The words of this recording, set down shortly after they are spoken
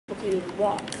can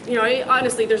walk. You know,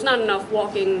 honestly, there's not enough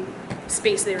walking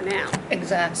space there now.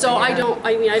 Exactly. So yeah.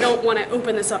 I don't want to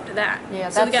open this up to that. Yeah,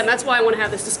 so again, that's why I want to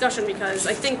have this discussion, because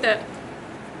I think that,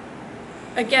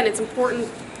 again, it's important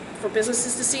for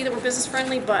businesses to see that we're business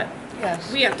friendly, but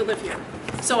yes. we have to live here.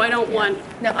 So I don't want.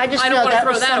 No, I just I don't know want to that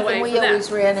throw was that something away we for always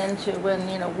that. ran into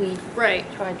when we right.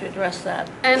 tried to address that.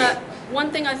 And one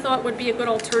thing I thought would be a good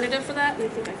alternative for that, and I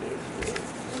think I gave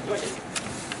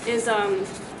is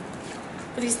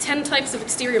for these 10 types of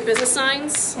exterior business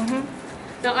signs. Mm-hmm.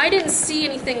 Now, I didn't see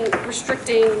anything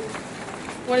restricting,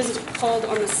 what is it called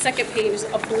on the second page,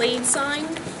 a blade sign.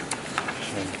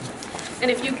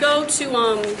 And if you go to,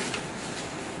 on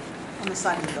the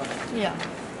side of the building. Yeah.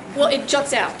 well, it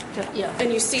juts out. Yeah.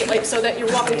 And you see it, like, so that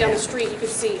you're walking down the street, you can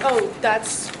see, oh,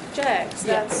 that's Jags,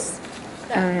 that's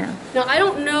that. Oh, yeah. Now, I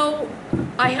don't know,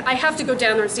 I have to go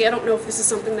down there and see. I don't know if this is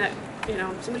something that,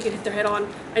 somebody could hit their head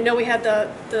on. I know we had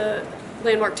the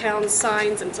landmark towns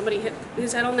signs, and somebody hit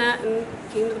his head on that and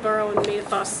came to the borough and made a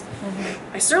fuss.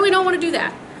 Mm-hmm. I certainly don't want to do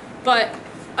that, but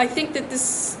I think that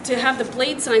to have the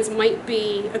blade signs might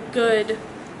be a good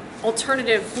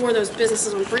alternative for those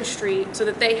businesses on Bridge Street, so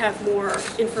that they have more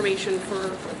information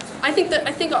for. I think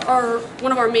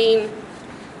one of our main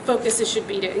focuses should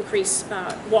be to increase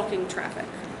walking traffic.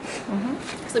 Mm-hmm.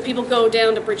 So that people go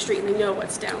down to Bridge Street and they know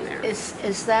what's down there.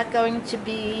 Is that going to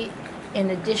be in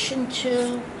addition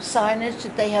to signage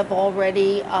that they have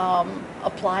already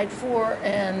applied for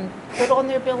and put on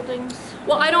their buildings?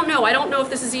 Well, I don't know. I don't know if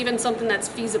this is even something that's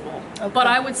feasible. Okay. But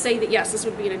I would say that yes, this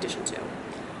would be in addition to.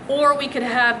 Or we could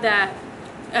have that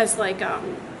as like, I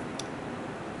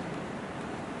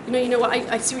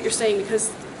see what you're saying,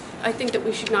 because I think that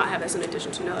we should not have as an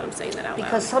addition to, now that I'm saying that out loud.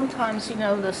 Because sometimes,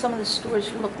 some of the stores,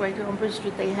 you look right here on Bridge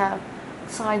Street, they have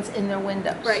signs in their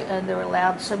windows. Right. And they're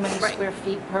allowed so many Right. square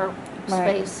feet per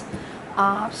Right. space.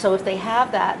 So if they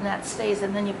have that and that stays,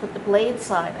 and then you put the blade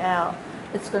sign out,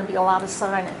 it's going to be a lot of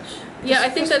signage. Yeah, I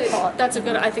think Just a thought. that's a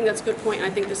good point. I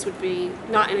think this would be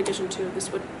not in addition to,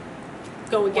 this would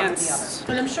go One or the against.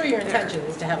 other. And I'm sure your intention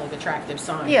is to have like attractive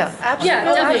signs. Yeah, absolutely. Yeah,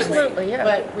 definitely. Absolutely, yeah.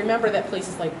 But remember that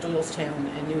places like Doylestown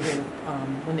and Newham,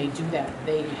 when they do that,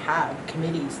 they have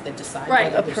committees that decide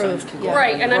Right. whether their signs Approved, can yeah. go.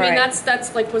 Right, and I mean, Right.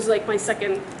 that's was my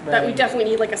second, that we Right.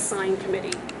 definitely need like a sign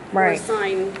committee. Or a Right.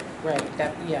 sign, Right,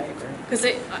 yeah, I agree. because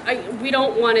we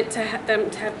don't want it to them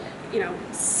to have,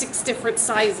 6 different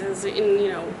sizes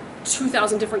in,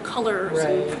 2,000 different colors.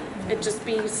 And Right. it just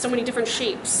be so many different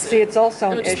shapes. See, it's also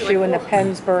It an would just be issue like, in the oh.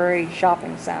 Pennsbury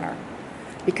Shopping Center,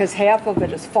 because half of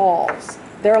it is falls.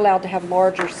 They're allowed to have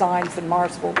larger signs than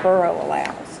Morrisville Borough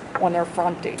allows on their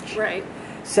frontage. Right.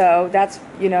 So that's,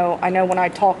 I know when I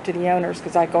talk to the owners,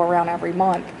 because I go around every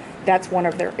month, that's one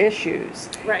of their issues.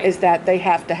 Right. Is that they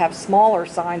have to have smaller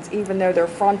signs, even though their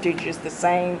frontage is the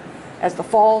same as the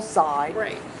falls side.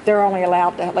 Right. They're only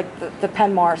allowed to have, like the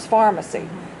Penn Morris Pharmacy.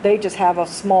 They just have a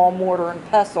small mortar and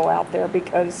pestle out there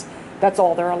because that's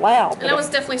all they're allowed. And that was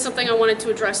definitely something I wanted to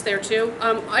address there too.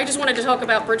 I just wanted to talk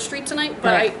about Bridge Street tonight,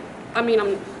 but Right.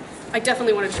 I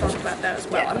definitely wanted to talk about that as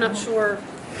well. Yeah. I'm not sure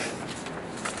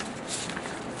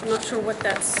what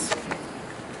that's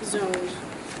zoned,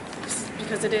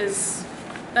 because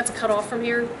that's cut off from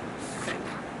here, I think.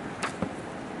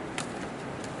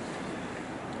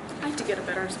 I have to get a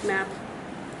better map.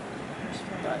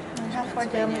 And how far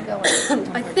down we going?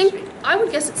 I think, I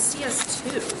would guess it's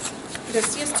CS2, because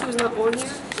CS2 is not on here.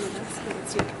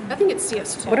 I think it's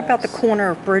CS2. What about the corner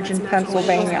of Bridge in That's National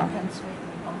Pennsylvania?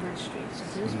 On Bridge Street, so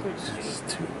there's Bridge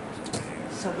Street.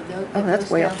 So we go, Oh, that's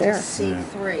way up there.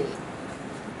 C3.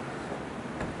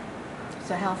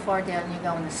 So how far down you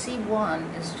going? The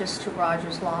C1 is just to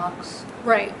Rogers Locks,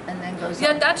 Right. and then goes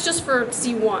Yeah, up. that's just for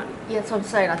C1. Yeah, that's what I'm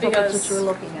saying. I thought that's Because- what you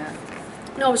were looking at.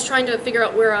 No, I was trying to figure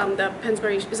out where the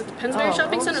Pennsbury, is it the Pennsbury Oh,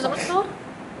 Shopping oh, Center? Is that what it's sorry. called?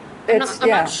 It's, I'm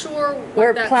yeah. not sure what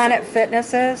Where that's. Planet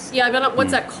Fitness is, Yeah, but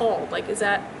what's that called? Like, is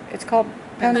that it's called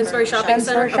Pennsbury Shopping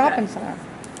Center? Pennsbury Shopping Okay. Center.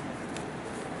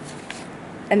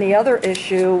 And the other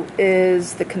issue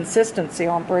is the consistency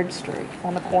on Bridge Street,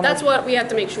 on the corner. That's what we have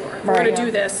to make sure. If we're Right. gonna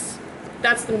do this,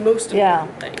 that's the most Yeah.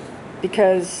 important thing.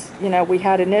 Because, we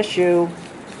had an issue,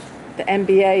 the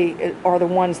MBA are the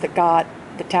ones that got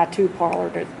the tattoo parlor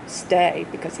to stay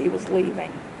because he was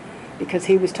leaving. Because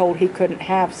he was told he couldn't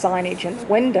have signage in the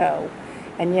window,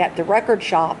 and yet the record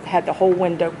shop had the whole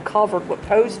window covered with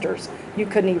posters. You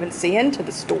couldn't even see into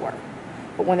the store.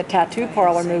 But when the tattoo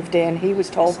parlor moved in, he was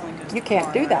told, you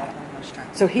can't do that.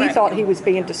 So he Right. thought he was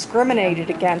being discriminated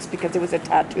against because it was a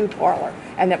tattoo parlor,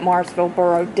 and that Morrisville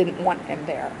Borough didn't want him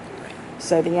there.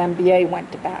 So the MBA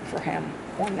went to bat for him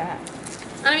on that.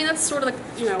 I mean, that's sort of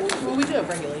Well, we do have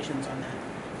regulations on that.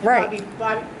 Right.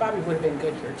 Bobby would have been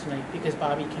good here tonight because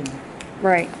Bobby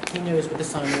Right. he knows what the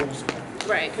sign rules are.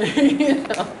 Right. You know,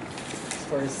 as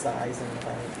far as size and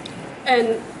all that.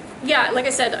 And yeah, like I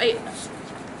said,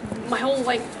 my whole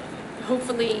like,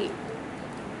 hopefully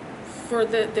for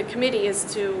the committee is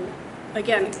to,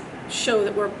 again, show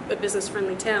that we're a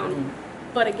business-friendly town.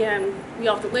 Mhm. But again, we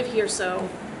all have to live here, so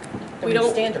There we are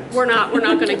don't, standards. we're not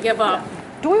going to give up.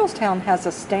 Doylestown has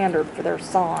a standard for their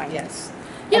signs. Yes.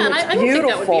 Yeah, And and it's I don't think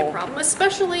that would be a beautiful. problem,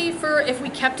 especially for if we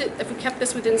kept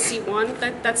this within C1,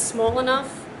 that's small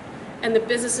enough, and the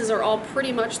businesses are all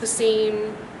pretty much the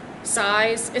same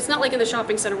size. It's not like in the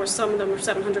shopping center where some of them are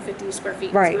 750 square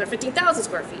feet, Right. some of them are 15,000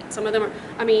 square feet, some of them are,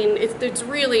 I mean, it's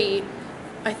really,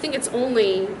 I think it's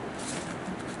only,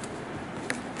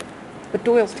 But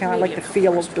Doylestown, I like Maybe the a feel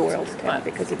couple of restaurants, Doylestown but-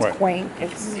 because it's Right. quaint,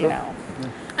 it's, you know.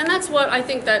 and that's what I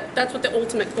think that's what the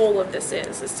ultimate goal of this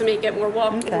is to make it more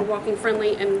Okay. more walking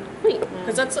friendly and clean.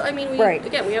 Because that's, I mean, Right.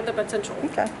 again, we have the potential.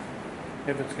 Okay.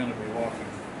 If it's gonna be walking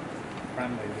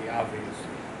friendly, the obvious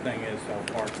thing is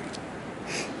no parking.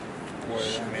 Where,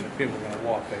 I mean, if people are gonna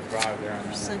walk, they drive there and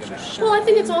then they Central get out. shopping. Well, I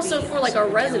think it's also for like our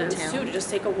Also residents too, downtown. to just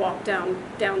take a walk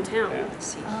downtown.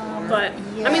 Yeah. But,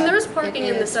 Yeah, I mean, there is it parking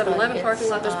in the is, but 7-Eleven parking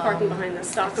lot, there's it's, parking behind the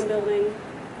Stockholm building.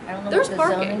 I don't know There's what the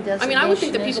parking. zoning I mean, I would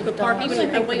think that designation people is could park of even dogs. in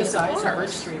I think ways for the of size of Bridge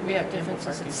cars. Street, we have ample Difference is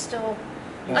parking. it's still.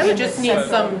 I would just it's need central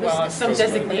some business some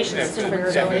district. designation It's to still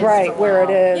where zoning it's Right, where it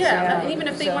allowed. is, Yeah, yeah. and even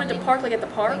if they wanted to Zoning park like at the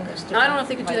park, thing, there's now, I don't know if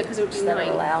they could do that different because it would be lights that are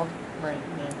night. allowed. Right,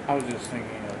 yeah. I was just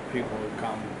thinking of people who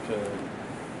come to,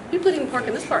 People didn't even park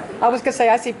in this parking I lot. was gonna say,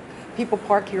 I see people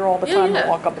park here all the Yeah, time to yeah.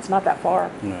 walk up, it's not that far.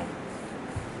 no.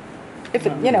 If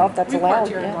it, you know, if that's We allowed, parked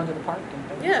here and yeah. gone to the park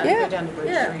and Yeah. go down to Bridge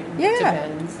Yeah. Street and Yeah. to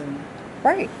Ben's and.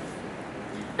 Right.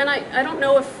 And I don't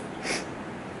know if,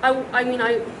 I mean,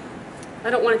 I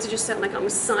don't want it to just sound like I'm a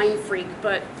sign freak,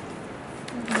 but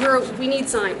we need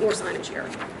more signage here.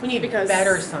 We need Because-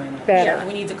 better signage. Better. Yeah,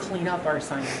 we need to clean up our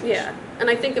signage. Yeah, and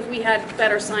I think if we had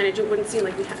better signage, it wouldn't seem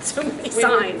like we had so many We were-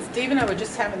 signs. Dave and I were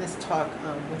just having this talk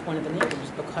with one of the neighbors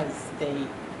because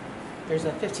there's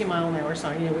a 15-mile-an-hour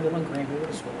sign, you know, we live on Granby where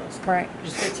the school is. Right.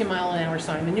 There's a 15-mile-an-hour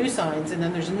sign, the new signs, and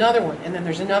then there's another one, and then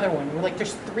there's another one. We're like,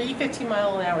 there's 3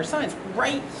 15-mile-an-hour signs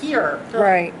right here.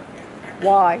 Right.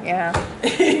 Why, yeah.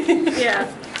 Yeah,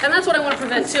 and that's what I want to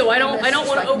prevent too. I don't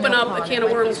want to open up a can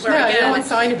of worms where No, you don't want again.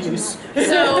 sign abuse.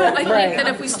 So I think Right. that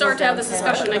if we start to have this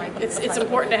discussion, it's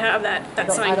important to have that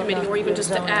sign committee, or even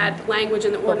just to add language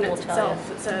in the ordinance itself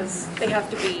that says they have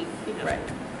to be, you know, Right.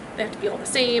 they have to be all the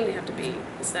same, they have to be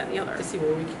this, that, and the other. To see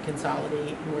where we can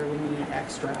consolidate and where we need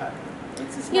extra.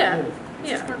 It's a smart Yeah, move. It's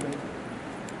a yeah. smart move.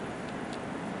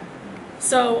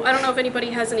 So I don't know if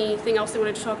anybody has anything else they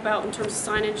wanted to talk about in terms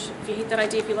of signage. If you hate that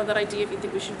idea, if you love that idea, if you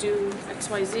think we should do X,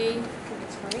 Y, Z.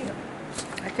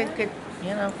 I think it, you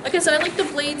know, Like I said, I like the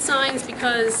blade signs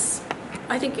because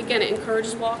I think, again, it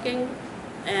encourages walking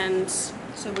and,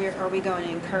 So are we going to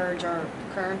encourage our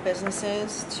current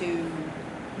businesses to,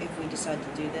 if we decide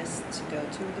to do this, to go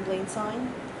to the blade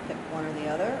sign, pick one or the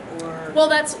other, or?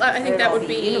 well, I think would that all would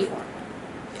be, uniform?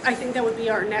 I think that would be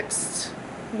our next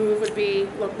move would be,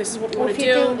 look, this is what we Well, want to if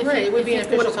you do. do- Right, it would be an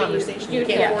if you want official it to be conversation. You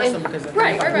yeah, can't force and- them because of.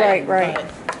 Right. Right. But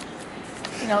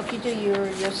you know, if you do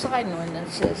your sign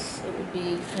ordinances, it would be,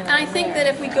 you know. And I think that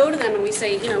if we go to them and we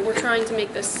say, you know, we're trying to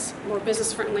make this more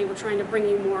business friendly, we're trying to bring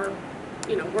you more,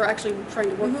 you know, we're actually trying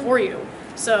to work for you.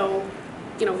 So,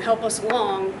 you know, help us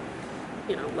along,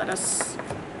 you know, let's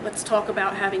talk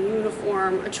about having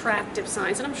uniform, attractive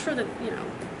signs. And I'm sure that, you know,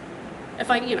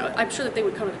 I'm sure that they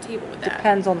would come to the table with that.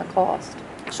 Depends on the cost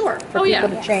Sure. for Oh, yeah.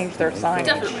 people to change their signage.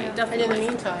 Definitely, And in the definitely.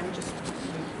 meantime, just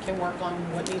we can work on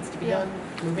what needs to be Yeah. done,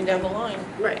 moving down the line.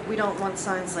 Right. We don't want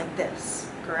signs like this,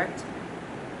 correct?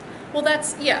 Well, no,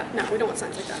 we don't want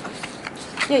signs like that.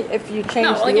 Yeah, if you change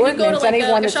No, like the if you go to, ordinance, like, a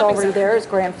anyone that's shopping already center. there is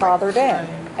grandfathered Right. in.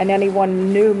 And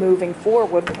anyone new moving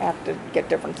forward would have to get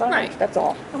different signage, Right. that's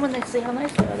all. And when they see how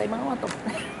nice they are, they might want them.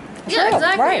 Yeah, Right,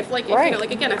 exactly. right, If you right. know,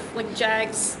 like again, if like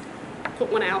Jags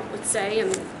put one out, let's say,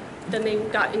 and then they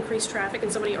got increased traffic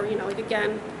and somebody, or you know, like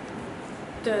again,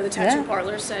 the tattoo Yeah.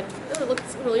 parlor said, oh, it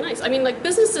looks really nice. I mean, like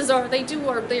businesses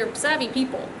they're savvy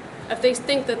people. If they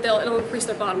think that it'll increase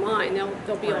their bottom line,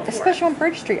 they'll be all for Especially it. on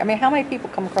Bridge Street, I mean, how many people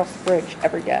come across the bridge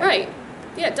every day? Right.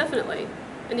 Yeah, definitely.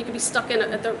 And you could be stuck in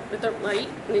at the light,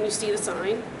 and then you see the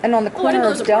sign. And on the Oh, I didn't corner know of there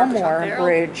was a barber shop Delmore there. and I'll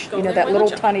Bridge, go you know, there that my little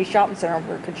lunch hour. tiny shopping center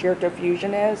where Concerto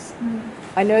Fusion is.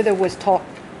 I know there was talk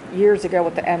years ago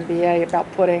with the MBA about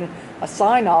putting a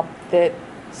sign up that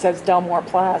says Delmore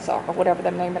Plaza or whatever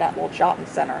the name of that little shopping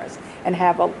center is, and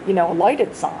have a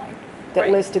lighted sign that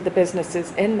Right. listed the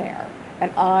businesses in there.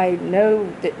 And I know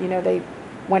that, they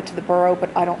went to the borough,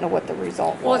 but I don't know what the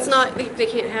result was. Well, it's not, they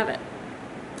can't have it.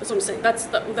 That's what I'm saying.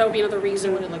 That would be another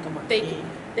reason. Wanted like a They, marquee.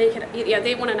 they could, yeah,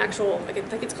 they want an actual, like, I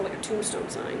think it's called like a tombstone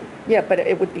sign. Yeah, but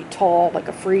it would be tall, like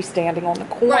a freestanding on the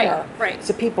corner. Right, right.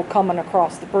 So people coming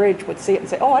across the bridge would see it and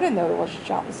say, oh, I didn't know there was a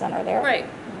shopping center there. Right.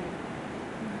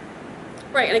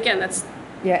 Right, and again, that's,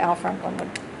 Yeah, Al Franklin would.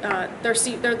 they're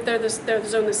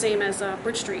zoned the same as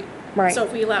Bridge Street. Right. So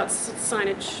if we allowed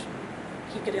signage,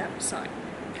 he could have a sign.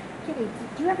 Kitty,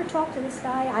 do you ever talk to this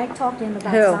guy? I talked to him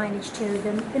about Who? signage too,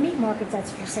 the meat market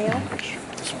that's for sale.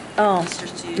 Oh, Mr.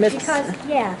 Stooge. Miss- Because,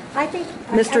 yeah, I think.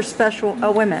 Mr. Special,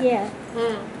 oh, wait a minute. Yeah,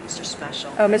 Mr.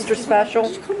 Special. Oh, Mr. Special?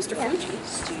 Did you call Mr. Yeah. Fuji?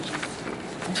 Stooge.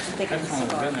 I think That's it's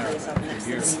only a been there place up for next to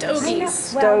years. the- Stogies.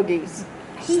 Stogies.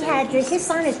 he had, his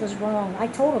signage was wrong. I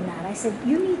told him that. I said,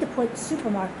 you need to put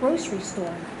supermarket, grocery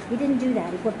store. He didn't do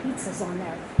that. He put pizzas on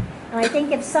there. And I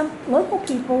think if some local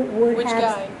people would Which have.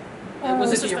 guy?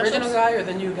 Was it Mr. the Special? original guy or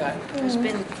the new guy? There's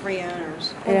been 3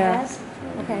 owners. It Yeah. has?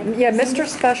 Okay. Yeah, Mr.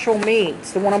 Special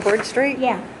Meats, the one on Bridge Street?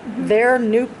 Yeah, They're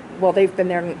new, well, they've been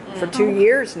there for 2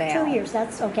 years now. 2 years,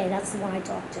 that's the one I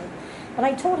talked to. But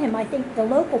I told him, I think the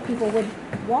local people would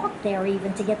walk there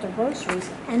even to get their groceries,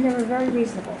 and they were very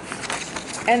reasonable.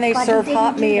 And they But he serve didn't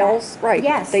hot do that. meals, right.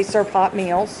 Yes. They serve hot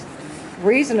meals.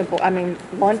 Reasonable, I mean,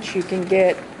 lunch, you can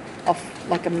get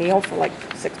like a meal for like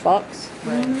 $6.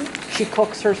 She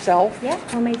cooks herself. Yeah,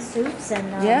 homemade soups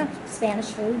and Yeah. Spanish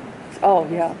food. Oh,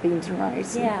 yeah, beans and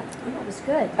rice. Yeah, it was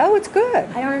good. Oh, it's good.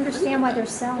 I don't understand why they're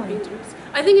selling.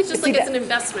 I think it's just See, like it's that- an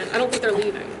investment. I don't think they're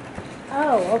leaving.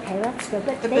 Oh, okay, that's good,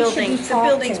 but The they should be building, the talked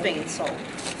building's to. being sold.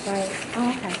 Right, oh,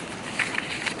 okay.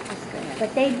 That's good.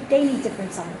 But they need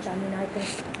different signage, I mean, I think,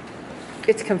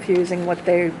 It's confusing what,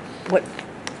 you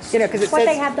know, because it what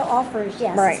they says, have to offer is,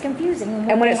 yes, Right. it's confusing, and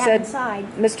and what when they it have said inside.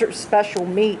 Mr. Special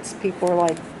Meats, people are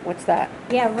like, what's that?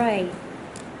 Yeah, right,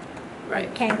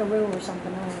 Right. kangaroo or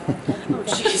something, I don't know. Oh,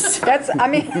 jeez. That's, I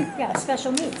mean, Yeah,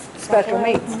 special meats. Special Buffalo,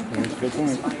 meats. mhm. Good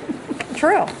point.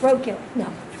 true, Roadkill, no,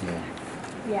 Yeah.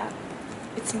 yeah.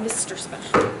 It's Mr.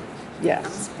 Special.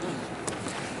 yes.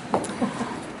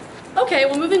 Okay,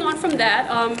 well, moving on from that,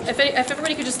 if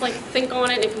everybody could just like think on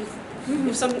it,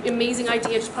 if some amazing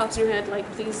idea just pops in your head, like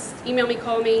please email me,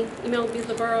 call me, email me to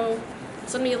the borough,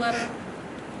 send me a letter,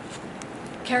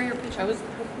 carrier pigeon. I was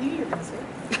hoping you were gonna say.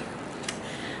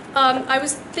 I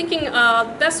was thinking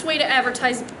best way to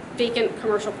advertise vacant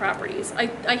commercial properties.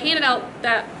 I handed out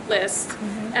that list,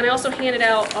 and I also handed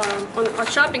out on our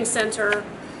shopping center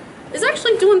is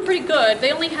actually doing pretty good.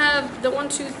 They only have the 1,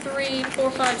 2, 3, 4,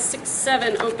 5, 6,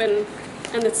 7 open,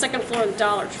 and the second floor of the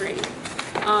Dollar Tree.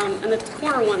 And the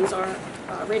corner ones are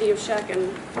Radio Shack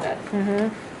and that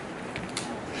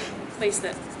place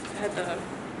that had the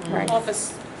Right.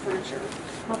 office furniture.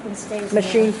 Up and stays.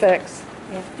 Machine Fix.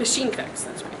 Yeah. Machine Fix,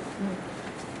 that's right.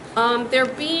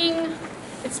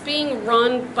 It's being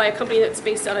run by a company that's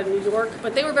based out of New York,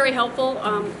 but they were very helpful.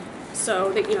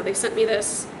 So they sent me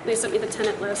this. They sent me the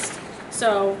tenant list.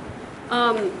 So,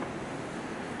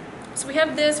 so we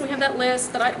have this. We have that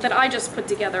list that I just put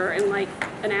together in like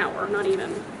an hour, not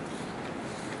even.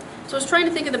 So I was trying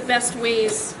to think of the best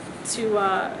ways to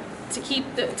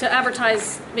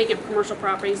advertise vacant commercial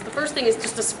properties. The first thing is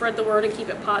just to spread the word and keep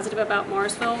it positive about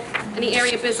Morrisville. Any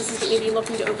area businesses that may be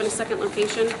looking to open a second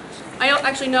location. I don't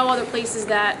actually know other places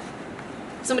that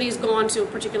somebody's gone to a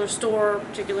particular store,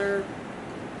 particular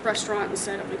restaurant and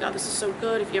said, oh my God, this is so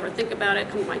good. If you ever think about it,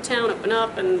 come to my town, open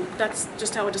up. And that's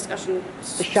just how a discussion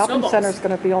The shopping snowballs. center's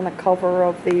going to be on the cover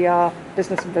of the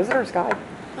Business and Visitors Guide.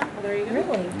 Oh, there you go.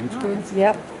 Really?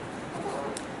 Yep.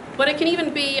 But it can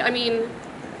even be, I mean,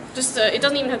 just it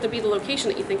doesn't even have to be the location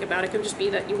that you think about. It could just be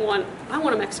that I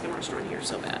want a Mexican restaurant here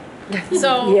so bad.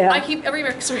 So Yeah. I keep every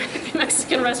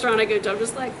Mexican restaurant I go to, I'm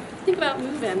just like, think about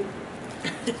moving.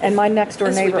 And my next door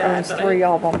This would be neighbor bad, owns but 3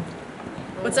 of them.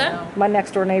 What's that? My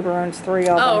next door neighbor owns 3 of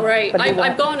them. Oh, right. but he I've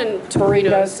won't- gone to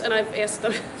Burritos. burritos and I've asked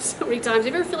them so many times,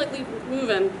 if you ever feel like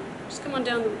moving, just come on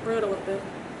down the road a little bit.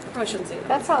 I probably shouldn't say that.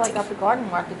 That's how I got the garden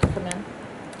market to come in.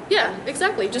 Yeah,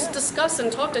 exactly. Just discuss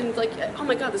and talk to him like, oh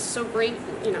my God, this is so great.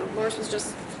 You know, Morris was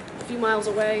just a few miles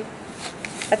away.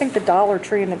 I think the Dollar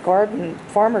Tree and the Garden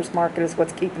Farmers Market is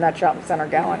what's keeping that shopping center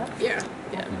going. Yeah,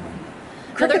 yeah.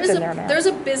 Cricket's in there now. There's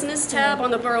a business tab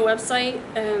on the borough website,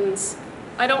 and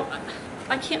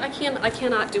I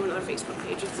cannot do another Facebook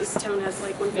page. This town has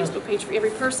like one Facebook page for every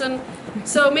person.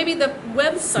 So maybe the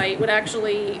website would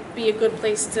actually be a good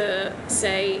place to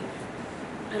say,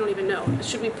 I don't even know.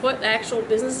 Should we put actual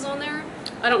businesses on there?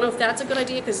 I don't know if that's a good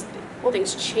idea because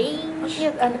things change.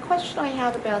 Yeah, and the question I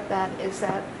had about that is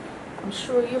that I'm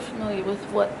sure you're familiar with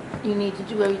what you need to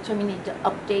do every time you need to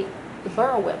update the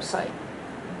borough website.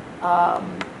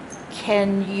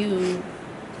 Can you,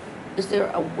 is there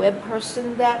a web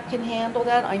person that can handle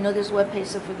that? I know there's a web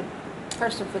person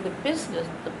for the business,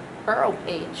 the borough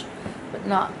page, but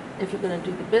not, if you're gonna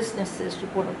do the businesses,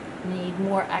 you're gonna need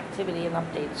more activity and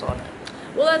updates on it.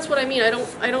 Well, that's what I mean. I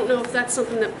don't know if that's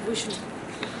something that we should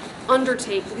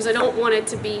undertake, because I don't want it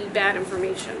to be bad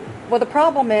information. Well, the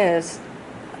problem is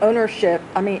ownership,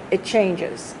 I mean, it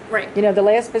changes. Right. You know, the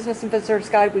last Business and Visitors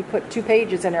Guide, we put 2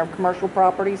 pages in there, commercial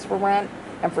properties for rent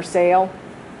and for sale.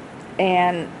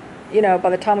 And, you know, by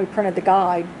the time we printed the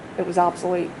guide, it was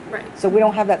obsolete. Right. So we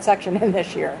don't have that section in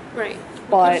this year. Right.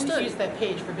 But Just use that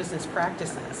page for business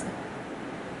practices.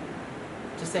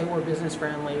 Just say we're business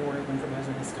friendly, we're open for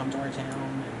business, come to our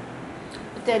town.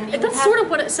 But then you That's have- sort of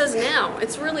what it says now.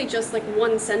 It's really just like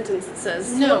one sentence that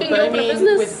says, No, looking but to I open a mean,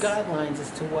 business? with guidelines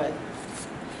as to what,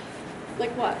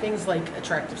 Like what? things like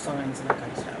attractive signs and that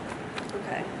kind of stuff.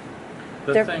 Okay.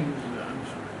 The There- things, I'm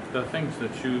sorry, the things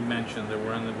that you mentioned that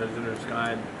were in the visitor's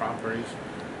guide properties,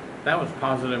 that was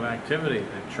positive activity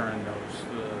that churned those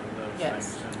Yes.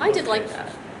 things. in I most did like cases. that.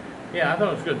 Yeah, I thought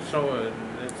it was good. So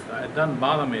it doesn't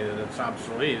bother me that it's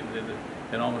obsolete.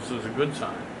 It almost is a good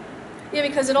sign. Yeah,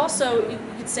 because it also, you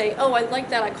could say, oh, I like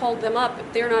that, I called them up,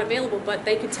 they're not available, but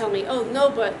they could tell me, oh, no,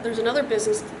 but there's another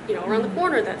business, you know, around the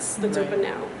corner that's Right. open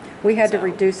now. we had to So-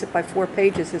 reduce it by 4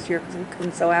 pages this year because we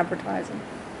couldn't sell advertising.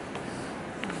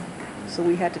 So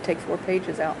we had to take 4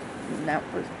 pages out, and that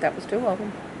was 2 of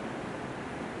them.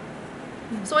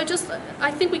 So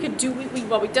I think we could do,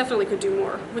 we definitely could do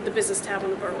more with the business tab on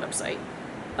the borough website.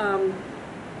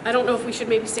 I don't know if we should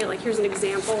maybe say, like, here's an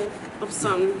example of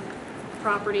some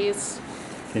properties.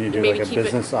 Can you do Maybe like a keep it-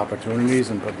 business opportunities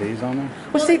and put these on there?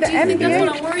 Well, see, the do you think that's what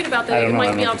NBA, I'm worried about, I that it don't know, I might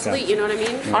don't be know if you obsolete, can. you know what I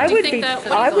mean? I Do you would think be,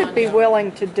 that- I would be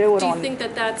willing to do it Do you on, think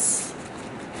that that's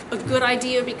a good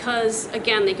idea because,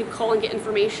 again, they could call and get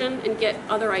information and get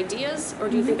other ideas? Or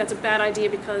do you think that's a bad idea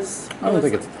because? I don't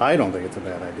think it's a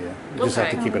bad idea. You just have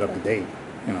to Okay. keep it up to date.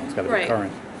 You know, it's gotta be Right.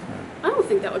 current. I don't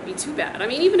think that would be too bad. I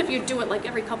mean, even if you do it like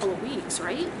every couple of weeks,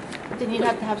 right? But then you'd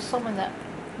have to have someone that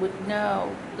would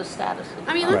know the status of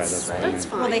the I mean, Right, that's, that's what I that's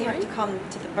mean. fine, Well, they have right? to come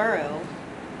to the borough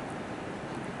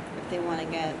if they want to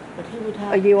get, But he would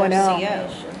have. A UNO.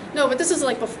 information. No, but this is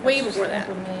like way That's just before that.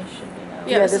 Information, you know.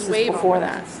 Yeah, this is is way before before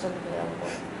that. It's still available.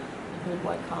 Who do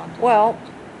I contact? well,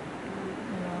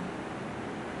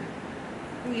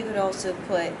 You know. you could also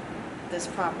put this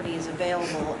property is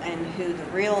available and who the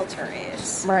realtor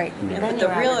is. right. And And then put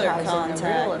you're the realtor advertising the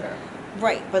contact. realtor.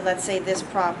 Right, but let's say this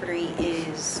property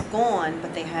is gone,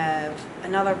 but they have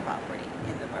another property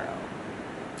in the borough.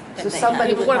 So that they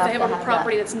somebody Yeah, have. but what if have they to have a have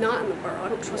property that. that's not in the borough? I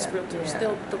don't trust Yeah, realtors. yeah.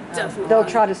 They'll definitely. They'll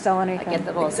try to sell I anything. get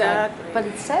that all the time. Exactly. But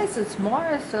it says it's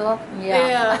Morrisville,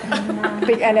 yeah.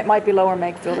 Yeah. And it might be Lower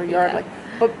Makefield or Yardley.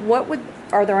 But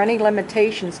are there any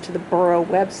limitations to the borough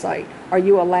website? Are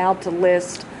you allowed to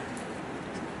list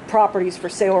properties for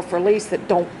sale or for lease that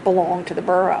don't belong to the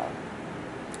borough?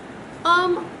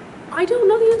 I don't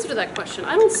know the answer to that question.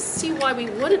 I don't see why we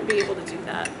wouldn't be able to do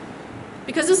that.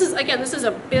 Because this is, again, this is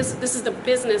the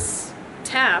business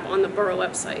tab on the borough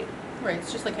website. Right,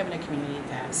 it's just like having a community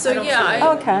tab. So, I don't yeah, see why I- you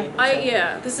wouldn't be Okay.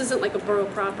 able to. This isn't like a borough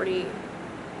property.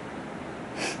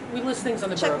 We list things on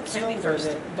the Check borough with Cindy calendar first.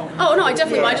 that don't. Oh, no, I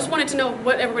definitely, Yeah. I just wanted to know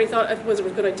what everybody thought, if was a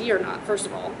good idea or not, first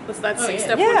of all. That's Oh, like yeah.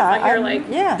 step one. If Yeah, I hear I'm- like,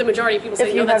 yeah. the majority of people If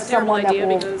saying, you no, that's a have terrible someone that idea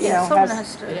will, because. you know, Someone has-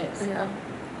 has to, It is. yeah,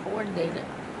 coordinate it.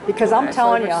 Because I'm Okay, so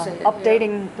telling you, oversee it, yeah.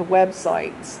 updating the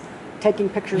websites, taking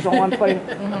pictures on, putting,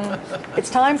 it's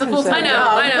time consuming. I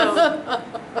know.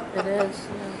 It is,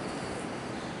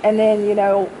 yeah. And then, you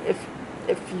know, if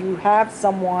you have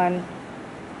someone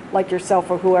like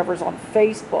yourself or whoever's on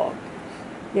Facebook,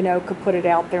 you know, could put it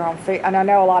out there on and I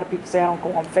know a lot of people say I don't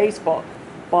go on Facebook,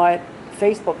 but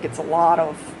Facebook gets a lot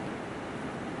of,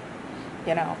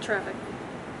 you know. Traffic.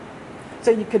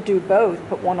 So you could do both,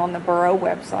 put one on the borough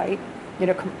website, you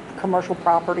know, commercial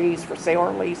properties for sale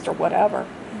or lease or whatever.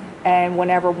 And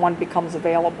whenever one becomes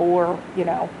available, or, you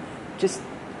know,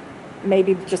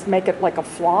 maybe just make it like a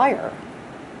flyer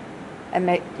and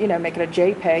make it a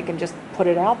JPEG and just put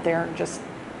it out there and just,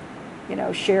 you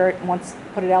know, share it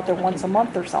put it out there once a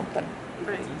month or something.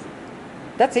 Right.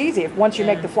 That's easy. Once you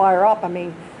make Yeah. the flyer up, I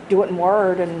mean, do it in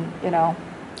Word and, you know.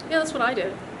 Yeah, that's what I did.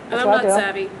 And That's I'm what I not do.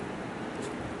 savvy.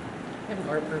 I have an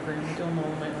art program, I do them all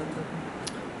in my art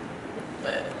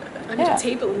program. I need Yeah. to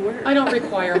tape it in Word. I don't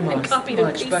require much, Copy and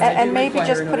much, paste. but I do And maybe require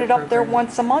just an put art it up there program.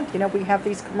 once a month. You know, we have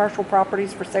these commercial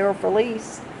properties for sale or for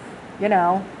lease, you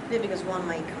know. Yeah, because one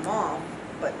might come off,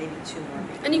 but maybe two more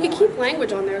may And you come could on. keep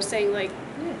language on there saying like,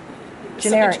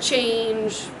 Generic. subject to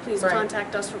change, please Right.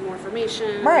 contact us for more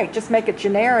information. Right, just make it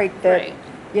generic that, Right.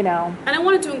 you know. And I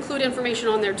wanted to include information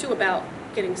on there too about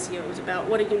getting COs, about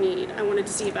what do you need. I wanted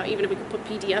to see about even if we could put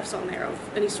PDFs on there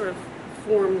of any sort of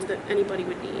forms that anybody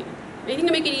would need. Anything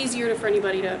to make it easier for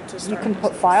anybody to You start. can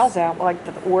put files out, like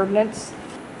the ordinance,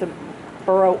 the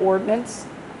borough ordinance.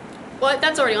 Well,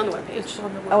 that's already on the webpage.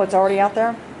 Oh, it's already out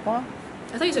there? Well,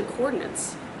 I thought you said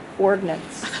coordinates.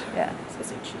 ordinance, yeah. I was gonna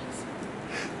say cheese.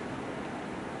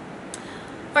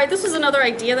 All right, this was another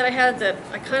idea that I had that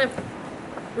I kind of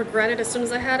regretted as soon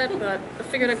as I had it, but I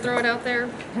figured I'd throw it out there.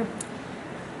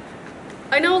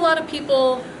 I know a lot of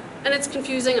people, and it's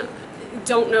confusing,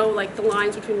 don't know like the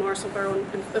lines between Morrisville Borough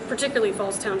and particularly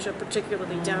Falls Township,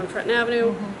 particularly down Trenton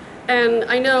Avenue. And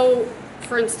I know,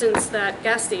 for instance, that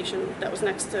gas station that was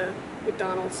next to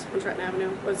McDonald's on Trenton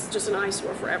Avenue was just an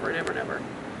eyesore forever and ever and ever.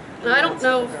 And I don't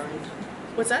know,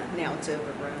 what's that? Now it's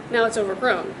overgrown. Now it's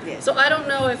overgrown. Yeah. So I don't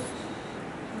know if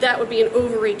that would be an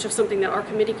overreach of something that our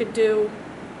committee could do,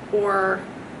 or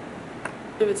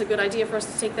if it's a good idea for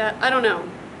us to take that. I don't know.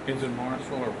 Is it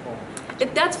Morrisville or Falls?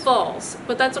 That's Falls,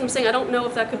 but that's what I'm saying. I don't know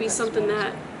if that could be something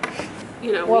that,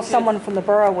 you know. we Well, could- someone from the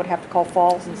borough would have to call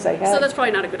Falls and say, hey. So that's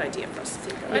probably not a good idea for us to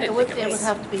take. I didn't think it It would was.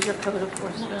 have to be your code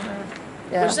enforcement or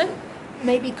Yeah. What'd you say?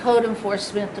 maybe code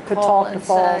enforcement to Could call talk to and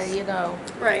Falls. say, you know,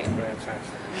 Right.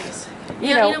 Fantastic.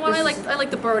 Yeah, know, you know what? this is- I like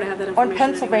the borough to have that On information.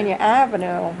 Pennsylvania anyway.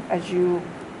 Avenue, as you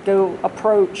go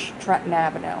approach Trenton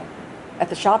Avenue, at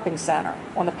the shopping center,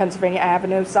 on the Pennsylvania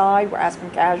Avenue side, we're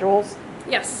asking casuals,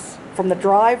 Yes. from the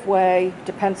driveway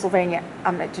to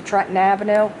to Trenton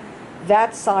Avenue,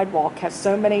 that sidewalk has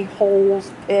so many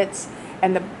holes, pits,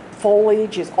 and the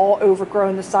foliage is all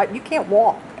overgrown the side. You can't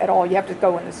walk at all. You have to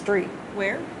go in the street.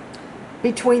 Where?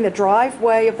 Between the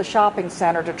driveway of the shopping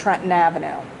center to Trenton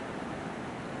Avenue,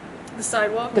 The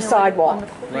sidewalk. the sidewalk.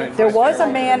 Right. There was a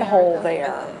Right. manhole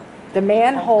there. The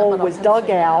manhole was dug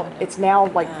out. It's now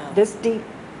like this deep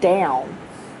down,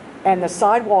 and the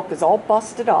sidewalk is all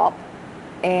busted up,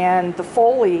 and the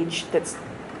foliage that's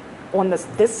on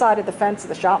this side of the fence of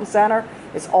the shopping center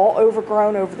is all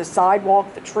overgrown over the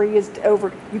sidewalk. The tree is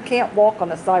over. You can't walk on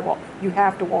the sidewalk. You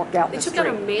have to walk out in They the took out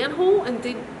a street. manhole and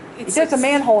they. It's There's a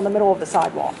manhole in the middle of the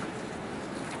sidewalk.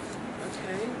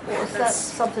 Okay. is that That's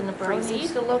something the borough crazy.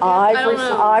 needs to look at? I don't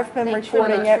know. I've been Make sure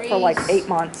the reporting it for like trees- 8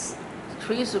 months.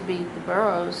 Trees would be the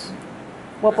borough's.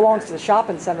 Well, it belongs to the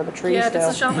shopping center, the trees Yeah, do. it's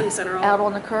a shopping center. Out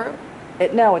on the curb?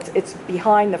 No, it's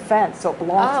behind the fence, so it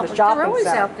belongs to the Oh, they're shopping always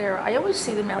center. out there. I always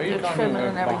see them out Are you there talking trimming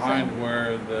and about behind everything.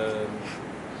 where the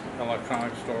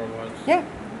electronics store was? Yeah,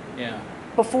 Yeah.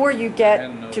 before you I get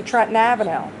hadn't to noticed Trenton it.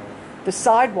 Avenue, the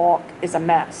sidewalk is a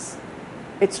mess.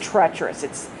 It's treacherous.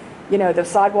 The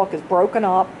sidewalk is broken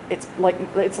up. It's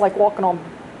like walking on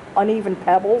uneven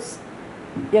pebbles,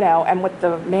 and with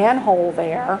the manhole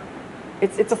there,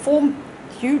 it's a full,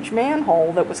 huge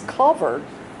manhole that was covered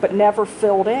but never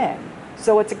filled in.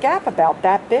 So it's a gap about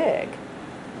that big.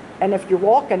 And if you're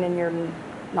walking and you're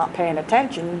not paying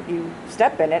attention, you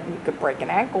step in it and you could break an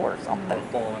ankle or Or something.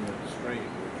 fall into the street.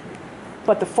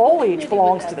 But the foliage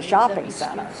belongs to the shopping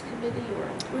center.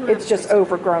 It's just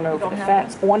overgrown over the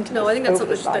fence, onto No, I think that's over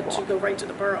the something that should sidewalk. go right to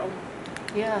the borough.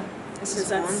 Yeah. This Because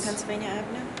is on that's- Pennsylvania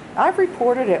Avenue I've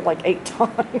reported it like 8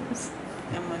 times,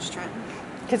 in West Trenton.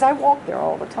 because I walk there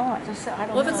all the time. I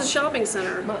don't Well, if it's a know. shopping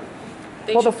center, But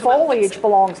they Well, the should come out and fix foliage it.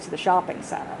 belongs to the shopping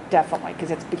center, definitely,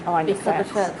 because it's behind the because the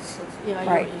fence. fence, yeah, I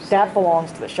know Right, what you're that saying.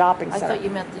 belongs to the shopping I thought you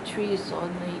center. meant the trees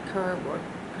on the curb or.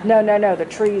 No, the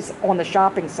trees on the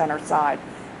shopping center side,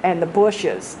 and the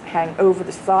bushes hang over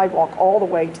the sidewalk all the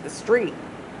way to the street.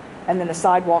 And then the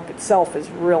sidewalk itself is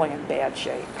really in bad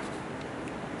shape.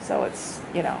 So it's,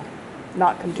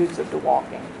 not conducive to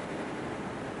walking.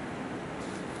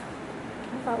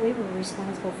 I thought we were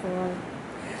responsible for our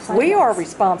sidewalks. We are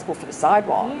responsible for the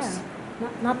sidewalks. Yeah,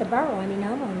 not the borough, I mean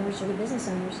homeowners or the business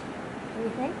owners. What do you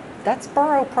think? That's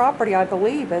borough property, I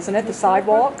believe, isn't it, the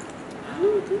sidewalk? I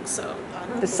don't think so.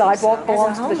 The sidewalk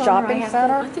belongs to the homeowner, I shopping have to- I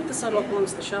center? think the sidewalk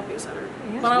belongs to the shopping center.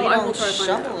 Yeah. But We I will don't try to find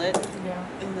out. shovel it Yeah.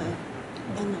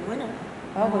 in the winter.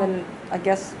 Oh, well then, I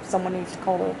guess someone needs to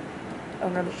call the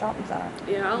owner of the shopping center.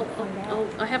 Yeah, Find out.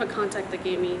 I have a contact that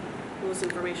gave me all this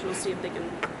information. I'll see if they can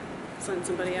send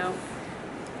somebody out.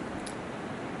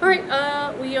 All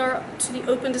right, we are to the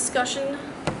open discussion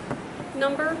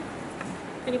number.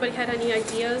 Anybody had any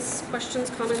ideas, questions,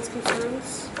 comments,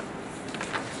 concerns?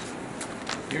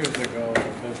 Years ago,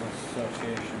 the Business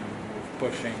Association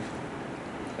was pushing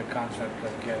the concept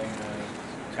of getting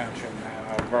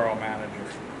a borough manager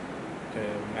to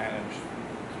manage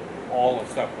all the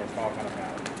stuff we're talking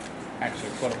about, actually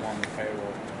put them on the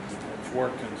payroll. It's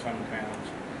worked in some towns.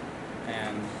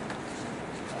 And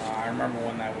I remember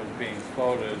when that was being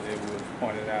floated, it was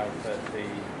pointed out that the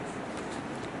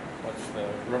what's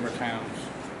the River Towns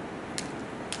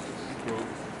group?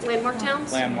 Landmark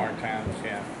towns? Landmark Towns,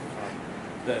 yeah.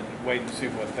 Then wait and see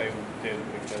what they did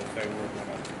because they were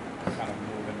gonna kind of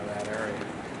move into that area.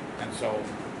 And so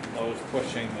those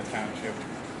pushing the township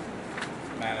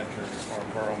manager or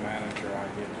borough manager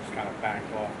idea just kind of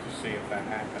backed off to see if that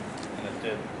happened, and it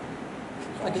did.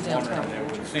 So Like a I'm downtown wondering,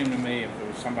 it would seem to me if there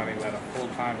was somebody who had a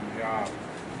full-time job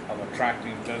of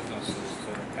attracting businesses to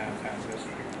the downtown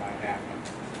district, it might happen.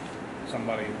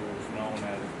 Somebody who was known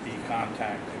as the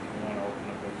contact if you want to open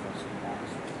a business in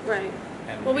Morrisville. Right.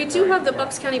 And Well, we do have the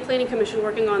Bucks County Planning Commission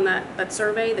working on that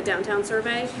survey, the downtown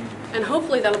survey, and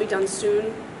hopefully that'll be done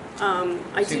soon.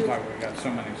 I Seems do, like we got so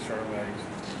many surveys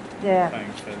and Yeah.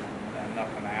 things and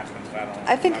nothing happens.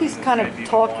 I think he's this kind may of be the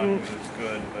talking- one that's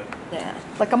good, but Yeah.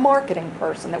 Like a marketing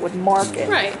person that would market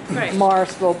right, right.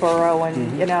 Morrisville Borough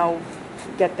and, you know,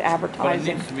 get the But it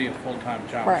advertising. needs to be a full-time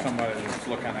job, Right. somebody that's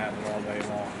looking at it all day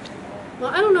long, you know.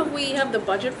 Well, I don't know if we have the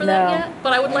budget for that No. yet,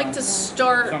 but I would like to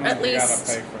start Somebody's at least.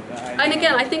 gotta pay for that. And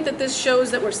again, I think that this shows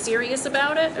that we're serious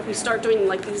about it. If we start doing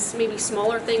like these maybe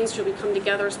smaller things, should we come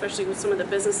together, especially with some of the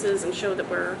businesses, and show that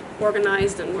we're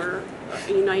organized and we're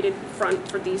a united front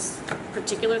for these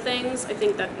particular things, I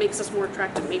think that makes us more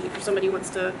attractive maybe for somebody who wants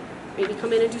to maybe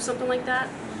come in and do something like that.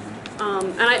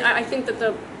 And I think that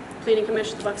the Planning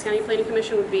Commission, the Bucks County Planning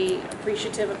Commission would be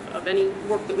appreciative of any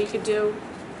work that we could do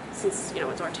since, you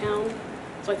know, it's our town.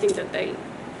 So I think that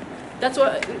that's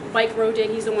what Mike Rodig,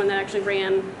 he's the one that actually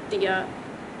ran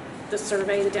the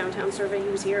survey, the downtown survey. He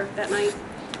was here that night.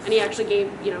 And he actually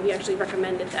he actually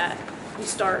recommended that we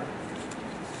start,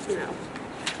 you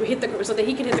know, so that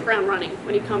he can hit the ground running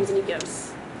when he comes and he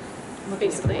gives, Looking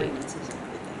at the basically, ordinances and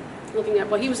everything. looking at,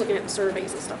 well, he was looking at the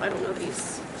surveys and stuff. I don't know that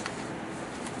he's,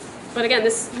 but again,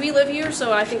 we live here,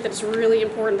 so I think that it's really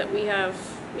important that we have,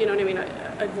 you know what I mean,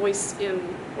 a voice in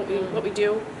what we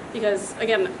do. Because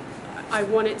again, I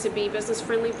want it to be business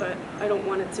friendly, but I don't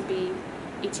want it to be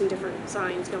 18 different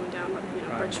signs going down, you know,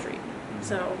 Right. Bread Street.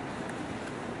 So,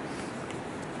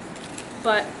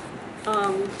 but,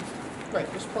 Right,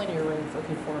 there's plenty of room for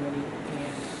conformity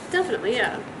and definitely,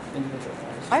 yeah.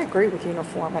 individualized. I agree with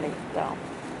uniformity, though.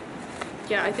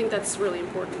 Yeah, I think that's really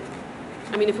important.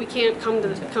 I mean, if we can't come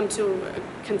to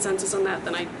a consensus on that,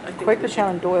 then I think we Quakertown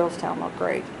and should. Doylestown look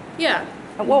great. Yeah,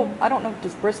 And, well, I don't know,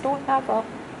 does Bristol have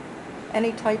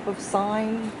any type of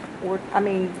sign or, I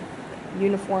mean,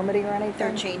 uniformity or anything?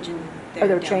 They're changing Oh, their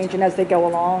they're changing downtown. as they go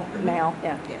along now,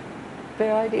 yeah. Yeah.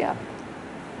 Good idea.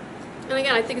 and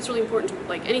again, I think it's really important to,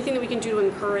 like, anything that we can do to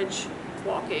encourage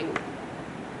walking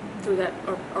through that,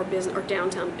 our business, our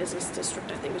downtown business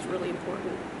district, I think is really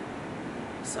important.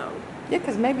 So, Yeah,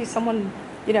 because maybe someone,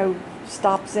 you know,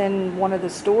 stops in one of the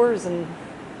stores and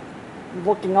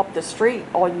looking up the street,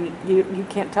 you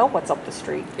can't tell what's up the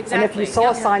street. And if Exactly, you saw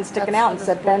yeah. a sign sticking out and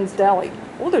said Ben's Deli,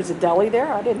 oh, there's a deli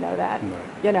there? I didn't know that. Right.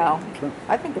 You know, Sure.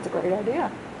 I think it's a great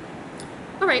idea.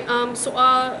 all right, so,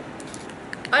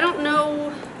 I don't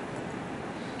know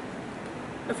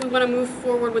if we want to move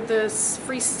forward with this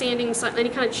freestanding sign, any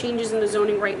kind of changes in the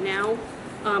zoning right now.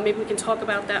 Maybe we can talk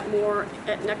about that more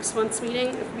at next month's meeting,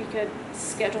 if we could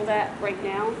schedule that right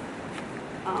now.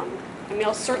 I mean,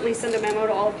 I'll certainly send a memo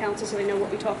to all of council so they know what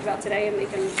we talked about today and they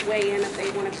can weigh in if they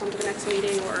want to come to the next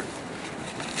meeting or.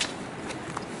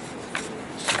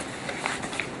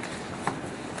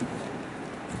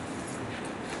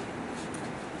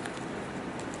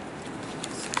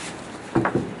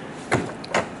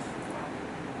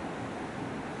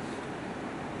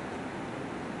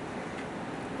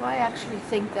 Well, I actually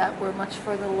think that we're much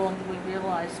further along than we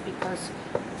realize because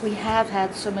we have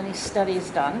had so many studies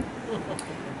done.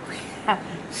 We have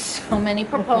so many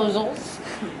proposals,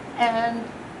 and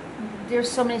there's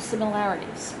so many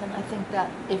similarities. And I think that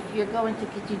if you're going to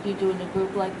continue doing a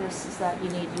group like this, is that you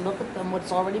need to look at them,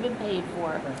 what's already been paid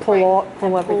for, Pull and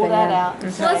everything pull that in. out. and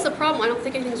Well, that's say, the problem. I don't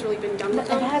think anything's really been done with It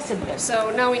them. hasn't been. So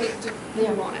now we need to Yeah.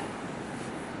 move on it.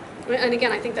 And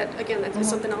again, I think that, again, that is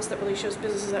something else that really shows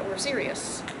businesses that we're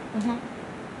serious. Mhm.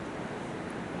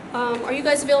 Are you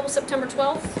guys available September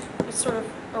 12th? It's sort of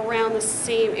around the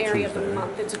same area of the Tuesday.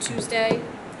 month. It's a Tuesday.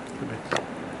 Could be. I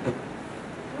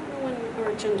don't know when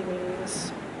our agenda meeting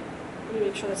is. Let me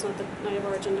make sure that's not the night of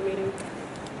our agenda meeting.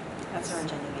 That's our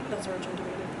agenda meeting. That's our agenda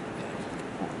meeting.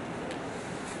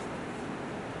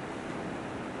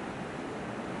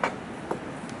 Okay.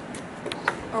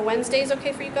 Are Wednesdays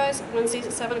okay for you guys? Wednesdays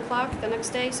at 7 o'clock, the next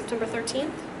day, September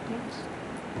 13th?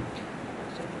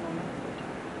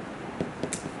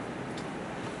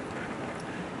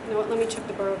 You know what, let me check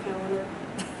the borough calendar.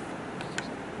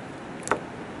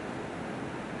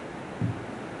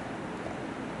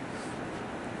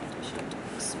 I should have done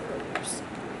this earlier, sorry.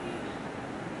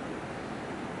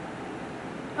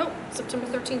 September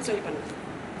 13th, so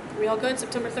are we all good,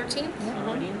 September 13th?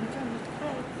 Already in the calendar.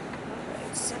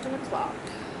 Alright, 7 o'clock.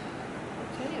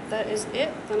 Okay, if that is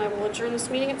it, then I will adjourn this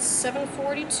meeting at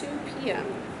 7:42 PM.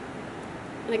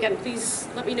 And again, please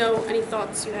let me know any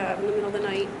thoughts you have in the middle of the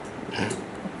night.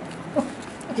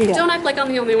 Yeah. Don't act like I'm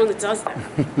the only one that does that.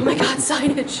 Oh my God,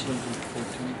 signage.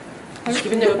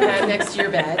 Keep a notepad next to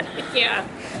your bed. Yeah,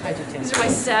 I do too. these are my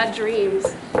sad dreams.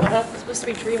 I'm supposed to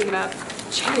be dreaming about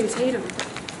Channing Tatum.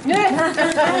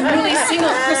 Yeah. Really single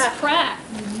Chris Pratt.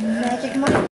 Magic money.